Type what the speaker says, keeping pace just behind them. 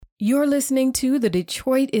You're listening to the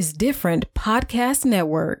Detroit is Different podcast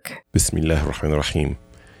network. Bismillahirrahmanirrahim.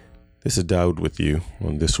 This is Dawud with you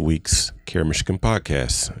on this week's CAIR Michigan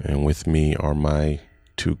Podcast. And with me are my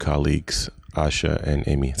two colleagues, Asha and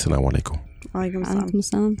Amy. Assalamu alaikum. Alaikum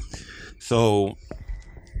salam. So,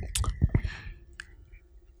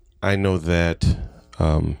 I know that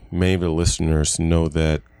many of the listeners know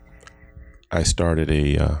that I started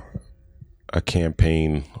a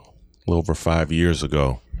campaign a little over 5 years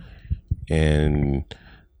ago, and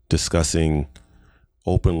discussing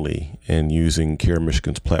openly and using CAIR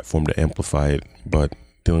Michigan's platform to amplify it, but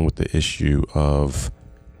dealing with the issue of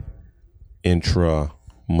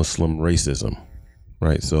intra-Muslim racism,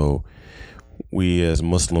 right? So we as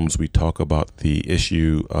Muslims, we talk about the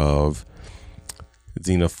issue of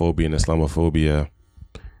xenophobia and Islamophobia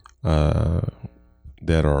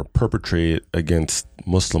that are perpetrated against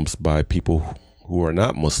Muslims by people who are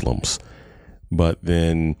not Muslims. But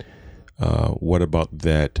then what about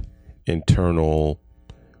that internal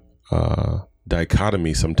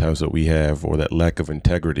dichotomy sometimes that we have, or that lack of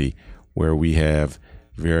integrity, where we have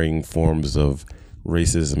varying forms of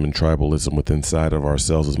racism and tribalism within inside of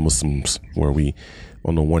ourselves as Muslims, where we,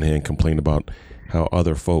 on the one hand, complain about how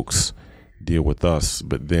other folks deal with us,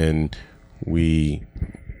 but then we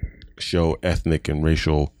show ethnic and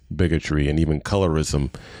racial bigotry and even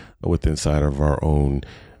colorism within inside of our own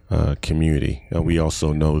community. We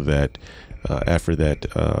also know that after that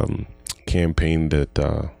campaign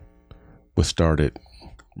that was started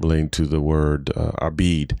relating to the word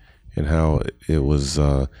Abid and how it was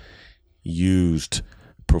used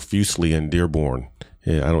profusely in Dearborn.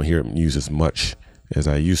 I don't hear it used as much as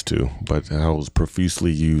I used to, but how it was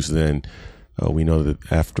profusely used then. We know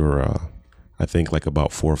that after, I think like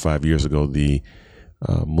about 4 or 5 years ago, the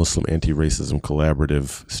Muslim Anti-Racism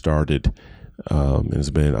Collaborative started and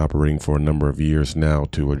has been operating for a number of years now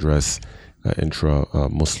to address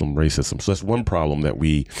intra-Muslim racism. So that's one problem that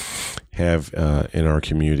we have in our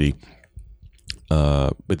community.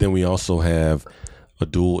 But then we also have a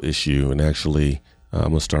dual issue, and actually I'm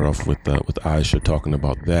going to start off with Asha talking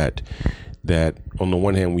about that on the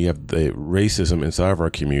one hand, we have the racism inside of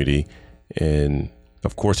our community, and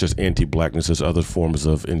of course, there's anti-blackness. There's other forms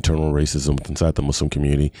of internal racism inside the Muslim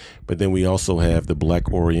community. But then we also have the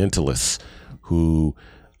Black Orientalists who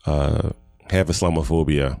have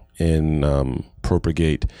Islamophobia and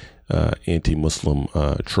propagate anti-Muslim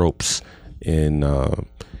tropes, and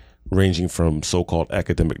ranging from so-called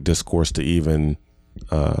academic discourse to even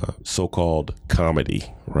so-called comedy,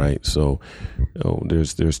 right? So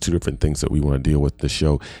there's two different things that we want to deal with this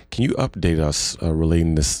show. Can you update us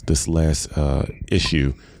relating this last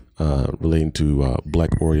issue relating to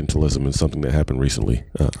Black Orientalism and something that happened recently,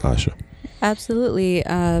 Asha? Absolutely.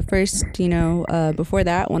 First, before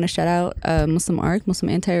that, I want to shout out Muslim ARC, Muslim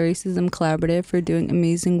Anti-Racism Collaborative, for doing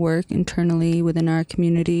amazing work internally within our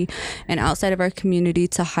community and outside of our community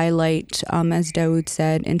to highlight, as Dawud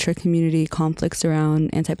said, intra-community conflicts around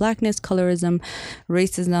anti-blackness, colorism,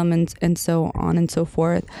 racism, and so on and so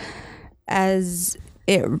forth.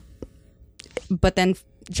 But then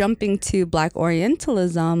jumping to Black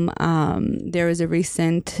Orientalism, there was a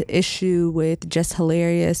recent issue with Jess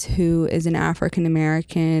Hilarious, who is an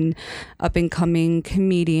African-American up-and-coming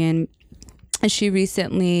comedian. She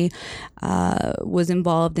recently was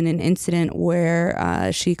involved in an incident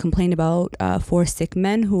where she complained about 4 sick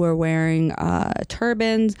men who were wearing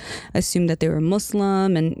turbans, assumed that they were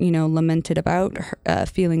Muslim, and lamented about her,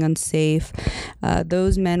 feeling unsafe.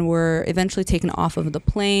 Those men were eventually taken off of the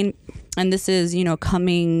plane. And this is,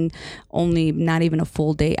 coming only not even a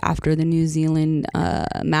full day after the New Zealand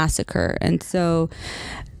massacre. And so,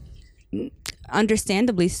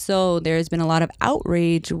 understandably so, there's been a lot of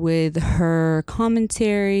outrage with her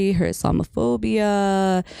commentary, her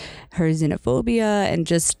Islamophobia, her xenophobia, and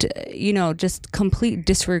just complete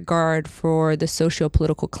disregard for the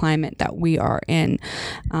socio-political climate that we are in,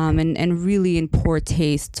 and really in poor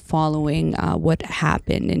taste following what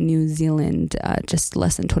happened in New Zealand just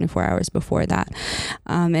less than 24 hours before that.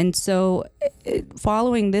 And so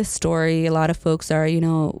following this story, a lot of folks are,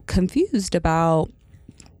 confused about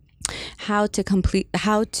how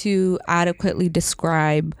to adequately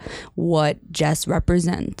describe what Jess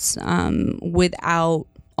represents without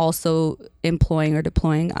also employing or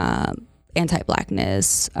deploying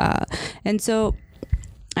anti-blackness. And so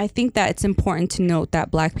I think that it's important to note that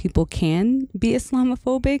Black people can be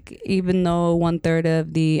Islamophobic, even though 1/3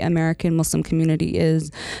 of the American Muslim community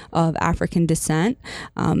is of African descent.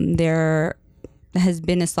 There has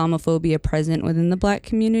been Islamophobia present within the Black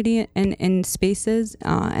community and in spaces,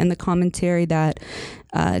 and the commentary that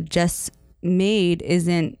Jess made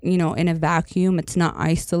isn't, in a vacuum. It's not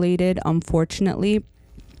isolated, unfortunately.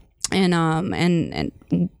 And her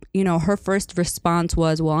first response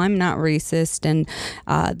was, well, I'm not racist, and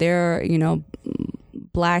there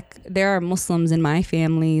are Muslims in my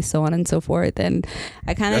family, so on and so forth. And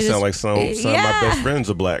I kind of sound like some of my best friends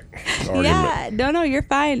are black argument. Yeah, no, you're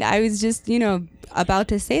fine. I was just, about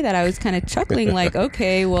to say that. I was kind of chuckling like,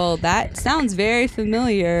 okay, well, that sounds very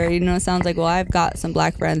familiar. Sounds like, well, I've got some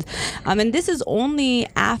black friends. And this is only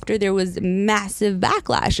after there was massive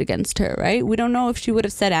backlash against her, right? We don't know if she would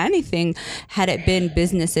have said anything had it been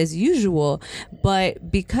business as usual.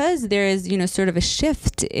 But because there is, sort of a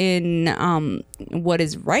shift in what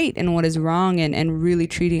is right and what is wrong, and really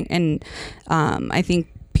treating, and I think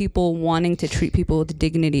people wanting to treat people with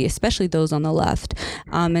dignity, especially those on the left.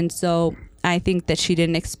 And so I think that she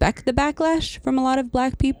didn't expect the backlash from a lot of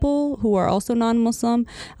black people who are also non-Muslim,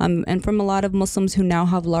 and from a lot of Muslims who now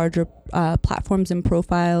have larger platforms and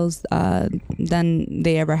profiles than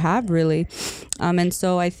they ever have, really. And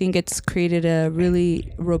so I think it's created a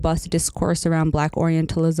really robust discourse around Black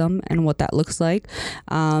Orientalism and what that looks like.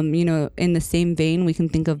 In the same vein, we can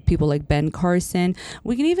think of people like Ben Carson.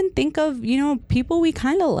 We can even think of, people we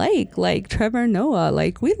kind of like Trevor Noah.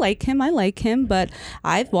 Like, we like him, I like him, but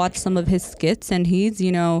I've watched some of his skits, and he's,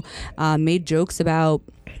 made jokes about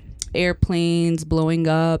airplanes blowing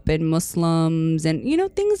up and Muslims and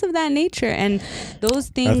things of that nature, and those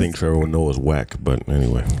things. I think Trevor Noah is whack, but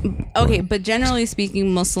anyway. Okay, but generally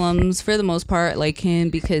speaking, Muslims for the most part like him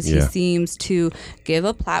because he seems to give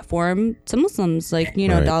a platform to Muslims, like right.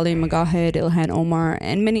 Dali Magahed, Ilhan Omar,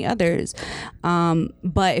 and many others.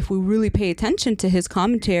 But if we really pay attention to his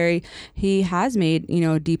commentary, he has made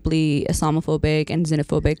deeply Islamophobic and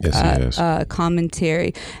xenophobic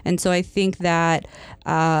commentary, and so I think that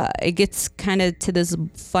it gets kind of to this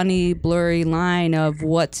funny, blurry line of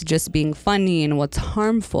what's just being funny and what's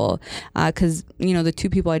harmful, because the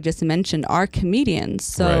two people I just mentioned are comedians,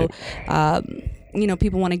 so right.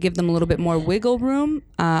 People want to give them a little bit more wiggle room.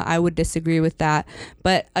 I would disagree with that,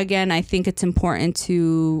 but again, I think it's important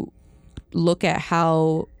to look at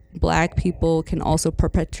how Black people can also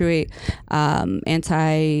perpetuate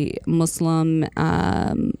anti-Muslim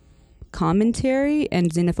commentary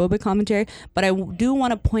and xenophobic commentary. But I do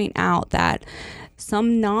want to point out that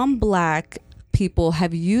some non-Black people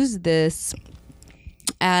have used this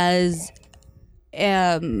as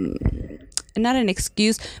not an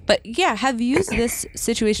excuse, but have used this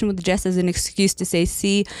situation with Jess as an excuse to say,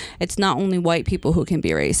 see, it's not only white people who can be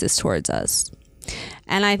racist towards us.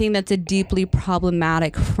 And I think that's a deeply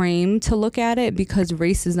problematic frame to look at it, because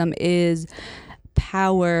racism is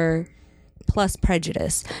power plus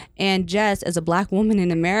prejudice. And Jess, as a Black woman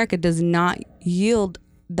in America, does not yield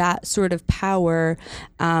that sort of power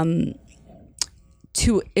to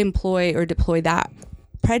employ or deploy that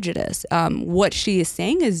prejudice. What she is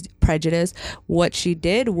saying is prejudice. What she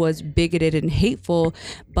did was bigoted and hateful,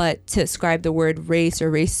 but to ascribe the word race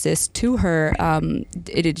or racist to her,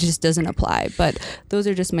 it just doesn't apply. But those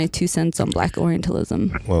are just my 2 cents on Black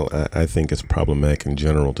Orientalism. Well, I think it's problematic in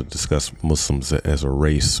general to discuss Muslims as a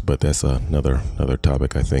race, but that's another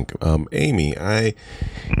topic, I think. Amy,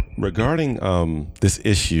 regarding this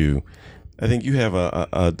issue, I think you have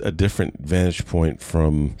a different vantage point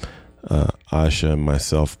from Asha and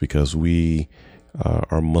myself, because we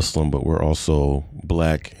are Muslim, but we're also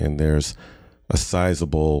Black, and there's a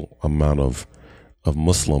sizable amount of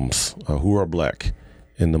Muslims who are Black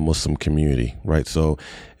in the Muslim community, right? So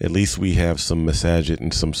at least we have some masajid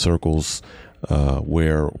and some circles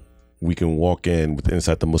where we can walk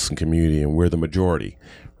inside the Muslim community, and we're the majority,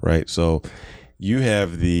 right? So you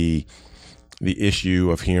have the issue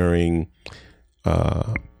of hearing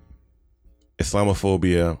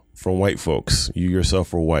Islamophobia from white folks. You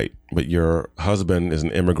yourself are white, but your husband is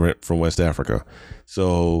an immigrant from West Africa.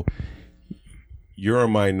 So you're a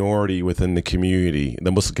minority within the community,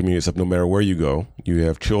 the Muslim community, except no matter where you go, you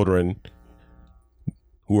have children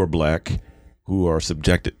who are Black, who are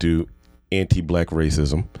subjected to anti-Black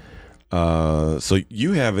racism. So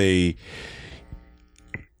you have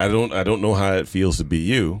I don't know how it feels to be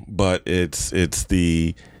you, but it's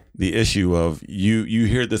the issue of you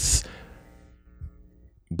hear this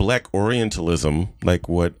Black Orientalism, like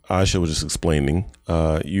what Asha was just explaining.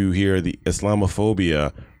 You hear the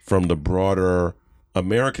Islamophobia from the broader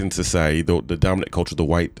American society, the dominant culture, the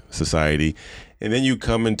white society. And then you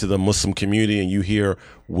come into the Muslim community and you hear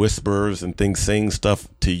whispers and things saying stuff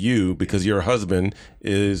to you because your husband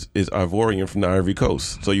is Ivorian from the Ivory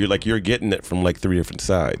Coast. So you're getting it from like 3 different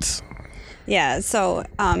sides. Yeah, so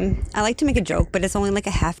I like to make a joke, but it's only like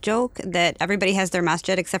a half joke that everybody has their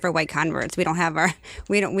masjid except for white converts. We don't have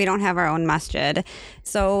our own masjid.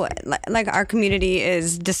 So like our community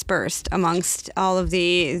is dispersed amongst all of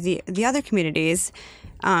the other communities.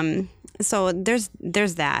 So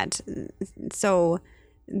there's that. So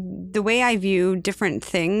the way I view different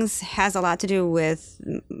things has a lot to do with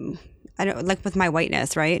with my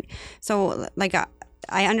whiteness, right? So like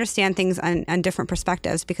I understand things on different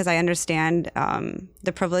perspectives because I understand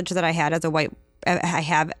the privilege that I had as a white, I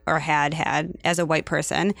have or had as a white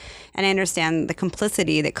person, and I understand the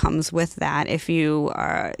complicity that comes with that if you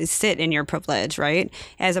sit in your privilege, right?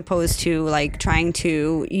 As opposed to like trying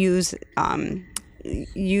to use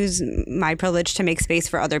my privilege to make space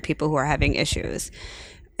for other people who are having issues,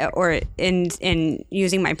 or in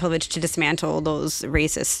using my privilege to dismantle those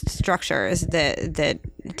racist structures that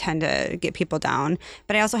tend to get people down.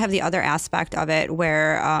 But I also have the other aspect of it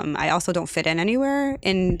where I also don't fit in anywhere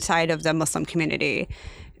inside of the Muslim community,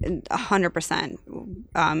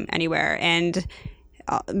 100% anywhere. And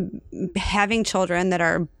having children that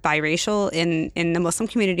are biracial in the Muslim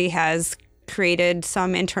community has created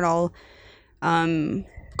some internal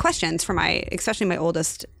questions for especially my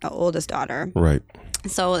oldest daughter. Right.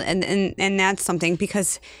 So and that's something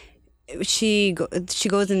because she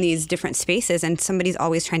goes in these different spaces and somebody's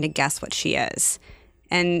always trying to guess what she is.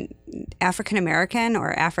 And African American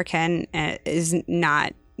or African is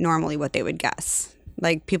not normally what they would guess.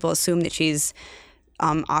 Like people assume that she's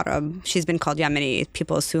Arab. She's been called Yemeni.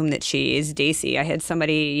 People assume that she is Desi. I had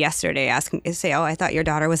somebody yesterday say, "Oh, I thought your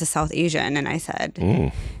daughter was a South Asian," and I said,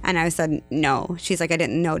 "No." She's like, "I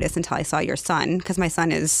didn't notice until I saw your son because my son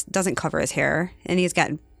doesn't cover his hair and he's got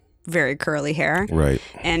very curly hair, right?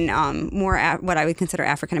 And more what I would consider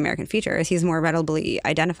African American features. He's more readily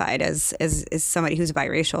identified as somebody who's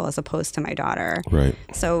biracial as opposed to my daughter, right?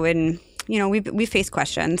 So we face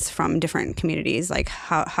questions from different communities like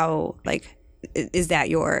how like. Is that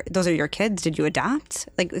those are your kids? Did you adopt?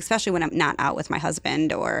 Like, especially when I'm not out with my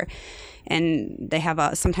husband and they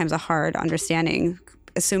have sometimes a hard understanding,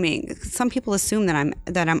 some people assume that I'm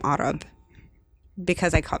Arab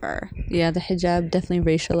because I cover. Yeah, the hijab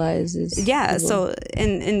definitely racializes. Yeah. People.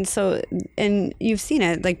 So, and you've seen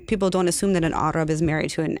it, like people don't assume that an Arab is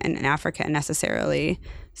married to an African necessarily.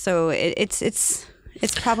 So it's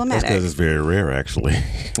problematic. That's because it's very rare, actually.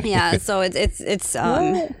 Yeah. So it's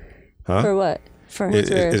What? Huh? For what?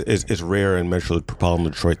 It's rare in metropolitan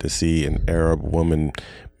Detroit to see an Arab woman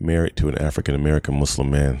married to an African American Muslim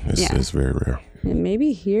man. It's very rare.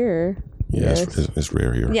 Maybe here. Yeah, it's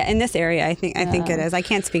rare here. Yeah, in this area, I think it is. I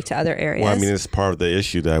can't speak to other areas. Well, I mean, it's part of the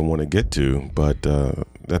issue that I want to get to, but I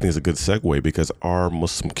think it's a good segue because our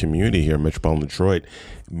Muslim community here in metropolitan Detroit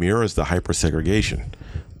mirrors the hyper-segregation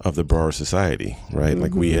of the broader society, right? Mm-hmm.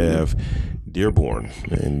 Like we have Dearborn,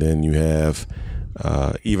 and then you have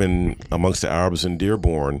even amongst the Arabs in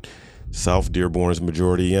Dearborn, South Dearborn is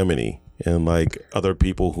majority Yemeni, and like other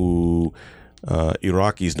people who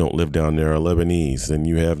Iraqis don't live down there are Lebanese, and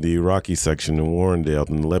you have the Iraqi section in Warrendale,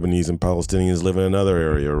 and the Lebanese and Palestinians live in another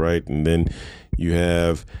area, right? And then you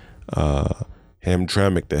have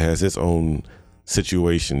Hamtramck that has its own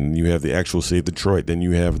situation. You have the actual city of Detroit. Then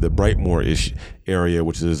you have the Brightmoor-ish area,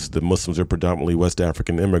 which is the Muslims are predominantly West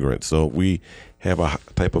African immigrants. So we have a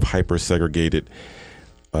type of hyper-segregated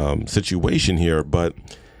situation here. But,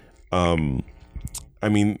 I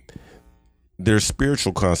mean, there's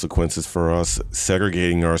spiritual consequences for us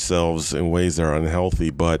segregating ourselves in ways that are unhealthy.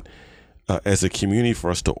 But as a community, for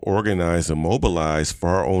us to organize and mobilize for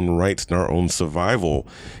our own rights and our own survival,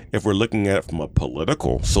 if we're looking at it from a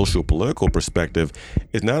social political perspective,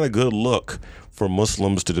 it's not a good look for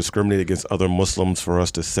Muslims to discriminate against other Muslims, for us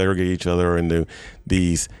to segregate each other into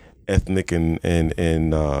these ethnic and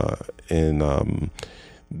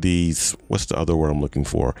these, what's the other word I'm looking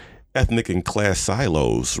for? Ethnic and class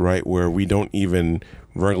silos, right? Where we don't even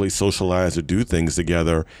regularly socialize or do things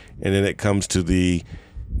together. And then it comes to the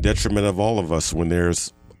detriment of all of us when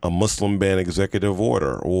there's a Muslim ban executive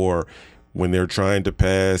order, or when they're trying to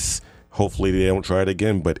pass, hopefully they don't try it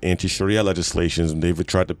again, but anti-Sharia legislations, and they've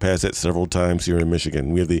tried to pass that several times here in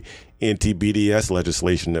Michigan. We have the anti-BDS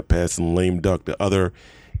legislation that passed in lame duck, the other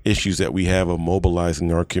issues that we have of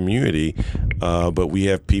mobilizing our community, but we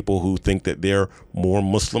have people who think that they're more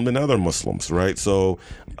Muslim than other Muslims, right? So,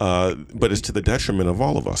 but it's to the detriment of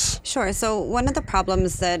all of us. Sure. So one of the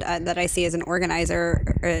problems that I see as an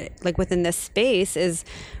organizer, like within this space, is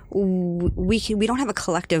we don't have a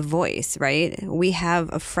collective voice, right? We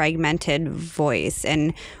have a fragmented voice,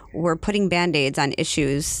 and we're putting band-aids on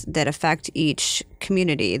issues that affect each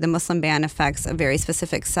community. The Muslim ban affects a very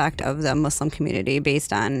specific sect of the Muslim community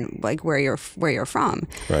based on like where you're from.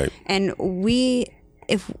 Right. And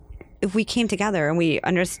if we came together and we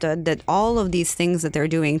understood that all of these things that they're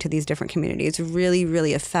doing to these different communities really,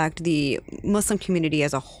 really affect the Muslim community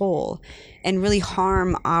as a whole and really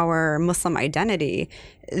harm our Muslim identity,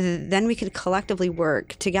 then we could collectively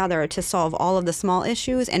work together to solve all of the small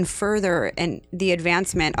issues and further the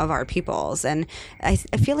advancement of our peoples. And I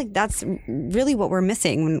feel like that's really what we're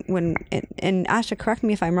missing when and Asha, correct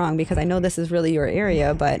me if I'm wrong, because I know this is really your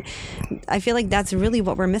area, but I feel like that's really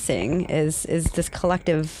what we're missing is this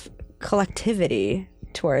collectivity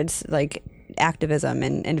towards like activism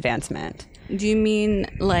and advancement. Do you mean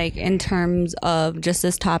like in terms of just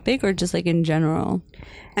this topic or just like in general?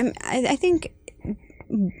 I think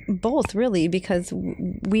both, really, because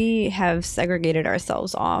we have segregated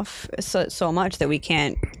ourselves off so much that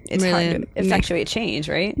it's really hard to effectuate change,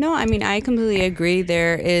 right? No, I mean, I completely agree.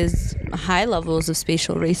 There is high levels of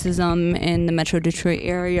spatial racism in the Metro Detroit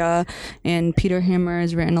area, and Peter Hammer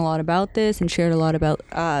has written a lot about this and shared a lot about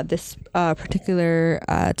this particular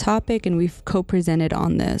topic, and we've co-presented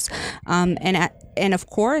on this. And of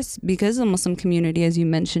course, because the Muslim community, as you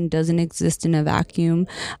mentioned, doesn't exist in a vacuum,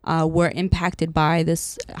 we're impacted by this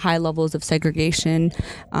high levels of segregation.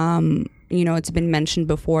 It's been mentioned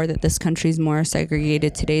before that this country is more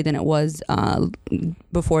segregated today than it was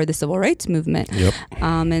before the civil rights movement. Yep.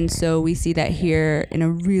 And so we see that here in a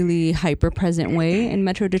really hyper-present way in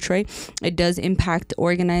Metro Detroit. It does impact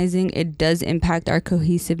organizing. It does impact our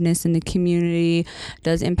cohesiveness in the community. It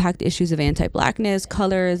does impact issues of anti-Blackness,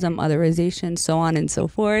 colorism, otherization, so on and so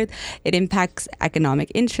forth. It impacts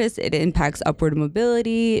economic interests. It impacts upward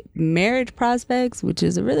mobility, marriage prospects, which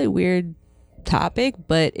is a really weird topic,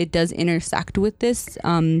 but it does intersect with this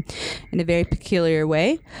in a very peculiar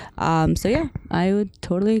way. So yeah, I would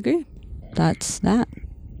totally agree. That's that.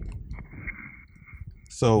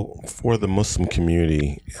 So for the Muslim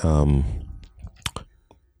community, and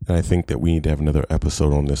I think that we need to have another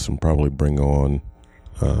episode on this and probably bring on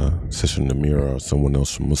Sister Namira or someone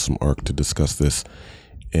else from Muslim Arc to discuss this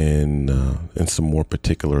and some more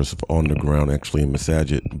particulars on the ground actually in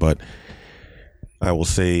Masajid. But I will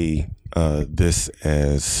say this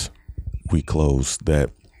as we close,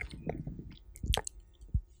 that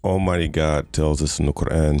Almighty God tells us in the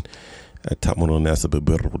Quran,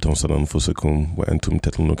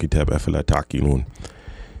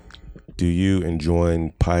 do you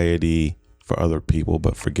enjoin piety for other people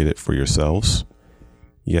but forget it for yourselves?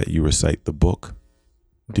 Yet you recite the book.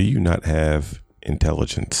 Do you not have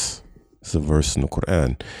intelligence? It's a verse in the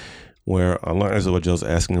Quran where Allah Azza wa Jalla is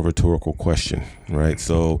asking a rhetorical question, right?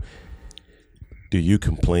 So do you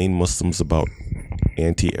complain, Muslims, about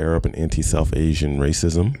anti-Arab and anti-South Asian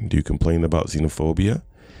racism? Do you complain about xenophobia?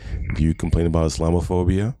 Do you complain about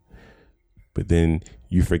Islamophobia? But then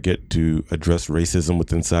you forget to address racism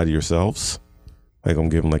within inside of yourselves? Like I'm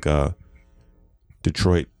giving like a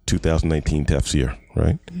Detroit 2019 tafsir,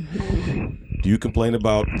 right? Do you complain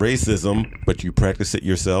about racism, but you practice it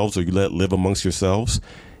yourselves, or you let it live amongst yourselves?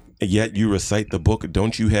 And yet you recite the book.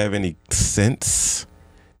 Don't you have any sense?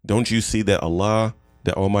 Don't you see that Allah,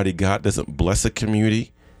 the Almighty God, doesn't bless a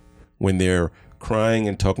community when they're crying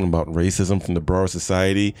and talking about racism from the broader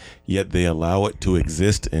society, yet they allow it to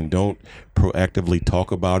exist and don't proactively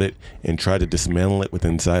talk about it and try to dismantle it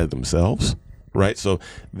within inside of themselves, right? So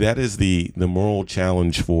that is the moral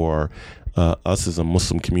challenge for us as a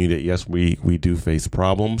Muslim community. Yes, we do face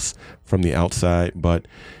problems from the outside, but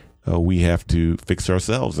we have to fix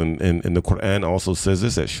ourselves. And the Quran also says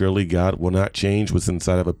this, that surely God will not change what's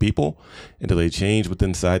inside of a people until they change what's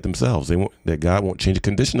inside themselves. That God won't change the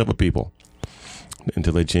condition of a people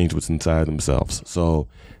until they change what's inside themselves. So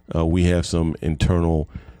we have some internal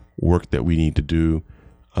work that we need to do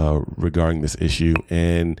regarding this issue.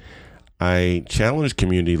 And I challenge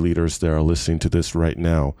community leaders that are listening to this right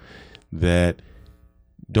now that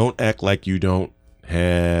don't act like you don't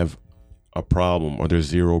have a problem or there's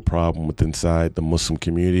zero problem with inside the Muslim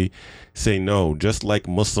community. Say no, just like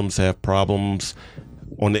Muslims have problems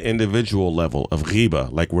on the individual level of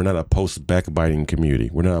ghiba, like we're not a post-backbiting community.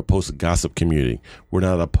 We're not a post-gossip community. We're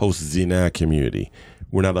not a post-zina community.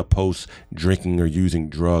 We're not a post-drinking or using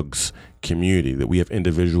drugs community, that we have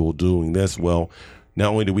individuals doing this. Well, not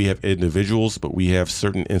only do we have individuals, but we have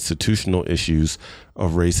certain institutional issues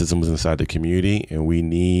of racism inside the community, and we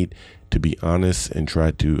need to be honest and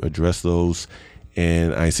try to address those.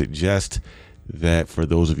 And I suggest that for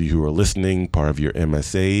those of you who are listening, part of your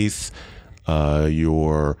MSAs,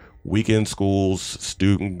 your weekend schools,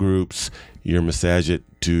 student groups, your masajid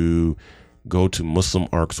to go to Muslim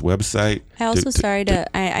Arc's website. I also,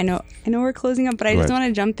 I know we're closing up, but I just want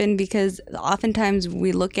to jump in because oftentimes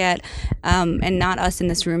we look at, and not us in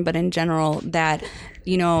this room, but in general, that,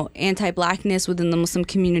 you know, anti-Blackness within the Muslim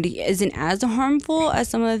community isn't as harmful as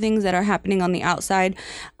some of the things that are happening on the outside.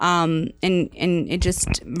 And it just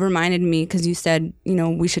reminded me, because you said, you know,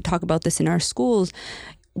 we should talk about this in our schools.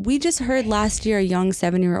 We just heard last year a young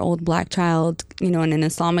 7-year-old Black child, you know, in an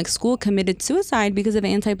Islamic school committed suicide because of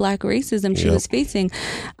anti-Black racism she was facing.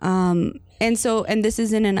 And this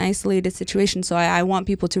isn't an isolated situation. So I want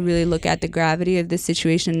people to really look at the gravity of this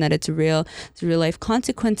situation, that it's real life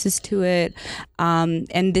consequences to it.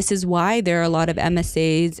 And this is why there are a lot of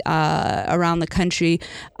MSAs around the country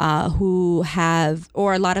who have,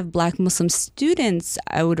 or a lot of Black Muslim students,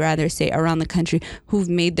 I would rather say, around the country who've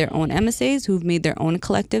made their own MSAs, who've made their own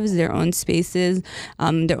collectives, their own spaces,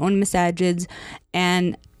 their own masajids.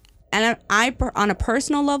 And I, on a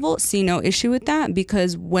personal level, see no issue with that,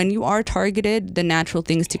 because when you are targeted, the natural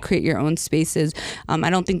thing is to create your own spaces. I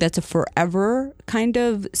don't think that's a forever kind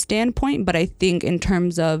of standpoint, but I think in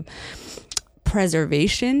terms of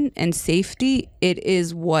preservation and safety, it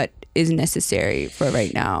is what is necessary for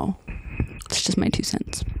right now. It's just my 2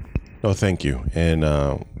 cents. Oh, thank you. And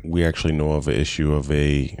we actually know of an issue of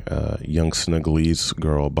a young Senegalese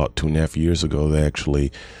girl about 2.5 years ago that actually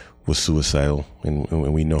was suicidal, and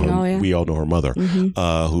we know her. We all know her mother,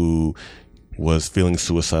 who was feeling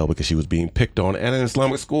suicidal because she was being picked on at an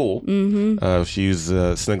Islamic school. She's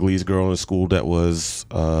a Senegalese girl in a school that was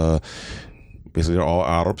basically they're all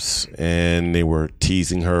Arabs, and they were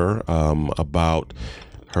teasing her about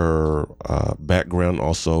her background,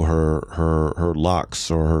 also her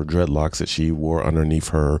locks or her dreadlocks that she wore underneath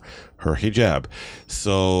her hijab.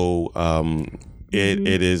 So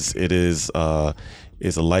it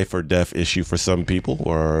is a life or death issue for some people,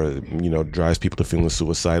 or, you know, drives people to feeling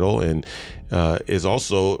suicidal, and is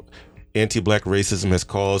also anti-Black racism has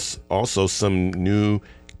caused also some new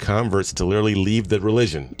converts to literally leave the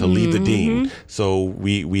religion, to leave the deen. So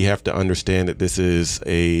we have to understand that this is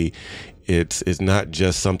it's not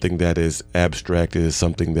just something that is abstract. It is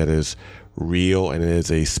something that is real, and it is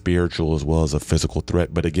a spiritual as well as a physical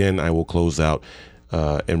threat. But again, I will close out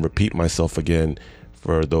and repeat myself again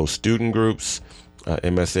for those student groups,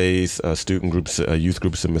 MSAs, student groups, youth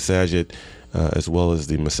groups in Masajid, as well as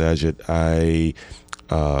the Masajid. I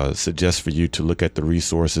suggest for you to look at the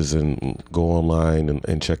resources and go online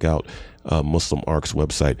and check out Muslim Arc's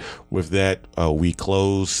website. With that, we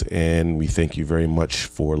close, and we thank you very much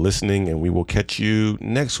for listening, and we will catch you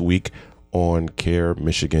next week on CAIR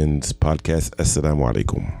Michigan's podcast. Assalamu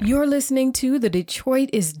alaikum. You're listening to the Detroit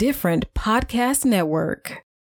is Different podcast network.